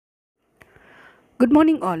Good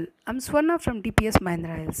morning, all. I'm Swarna from DPS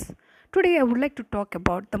Mahendra Hills. Today, I would like to talk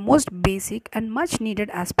about the most basic and much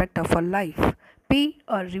needed aspect of our life, pay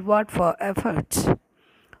or reward for efforts.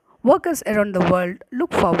 Workers around the world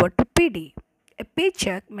look forward to payday. A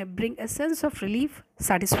paycheck may bring a sense of relief,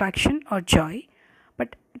 satisfaction, or joy,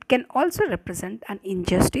 but it can also represent an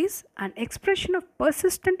injustice, an expression of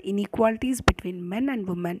persistent inequalities between men and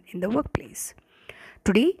women in the workplace.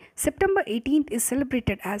 Today, September 18th is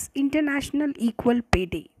celebrated as International Equal Pay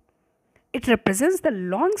Day. It represents the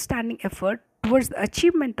long standing effort towards the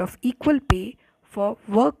achievement of equal pay for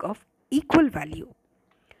work of equal value.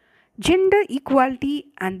 Gender equality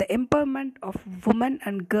and the empowerment of women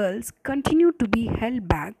and girls continue to be held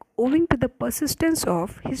back owing to the persistence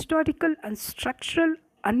of historical and structural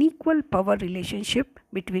unequal power relationship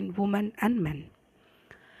between women and men.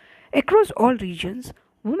 Across all regions,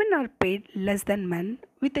 women are paid less than men,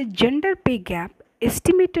 with a gender pay gap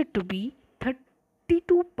estimated to be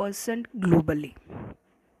 32% globally.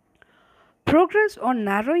 Progress on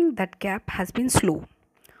narrowing that gap has been slow.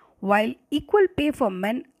 While equal pay for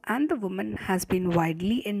men and the women has been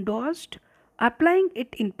widely endorsed, applying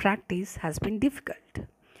it in practice has been difficult.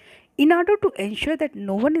 In order to ensure that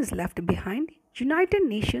no one is left behind, United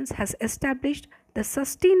Nations has established the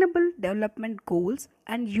Sustainable Development Goals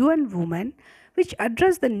and UN Women, which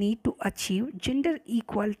address the need to achieve gender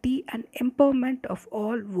equality and empowerment of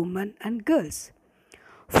all women and girls.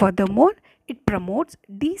 Furthermore, it promotes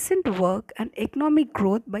decent work and economic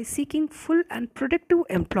growth by seeking full and productive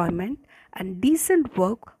employment and decent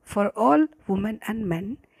work for all women and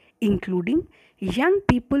men, including young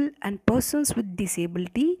people and persons with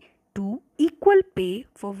disability, to equal pay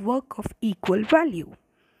for work of equal value.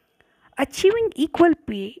 Achieving equal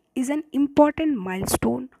pay is an important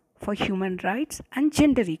milestone for human rights and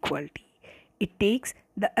gender equality. It takes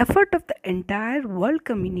the effort of the entire world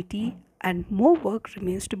community, and more work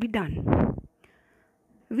remains to be done.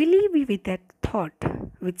 We leave you with that thought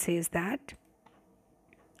which says that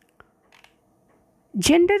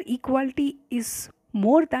gender equality is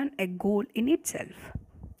more than a goal in itself.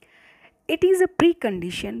 It is a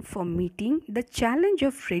precondition for meeting the challenge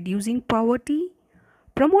of reducing poverty,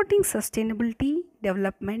 promoting sustainability,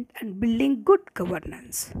 development, and building good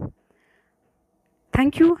governance.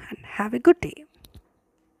 Thank you and have a good day.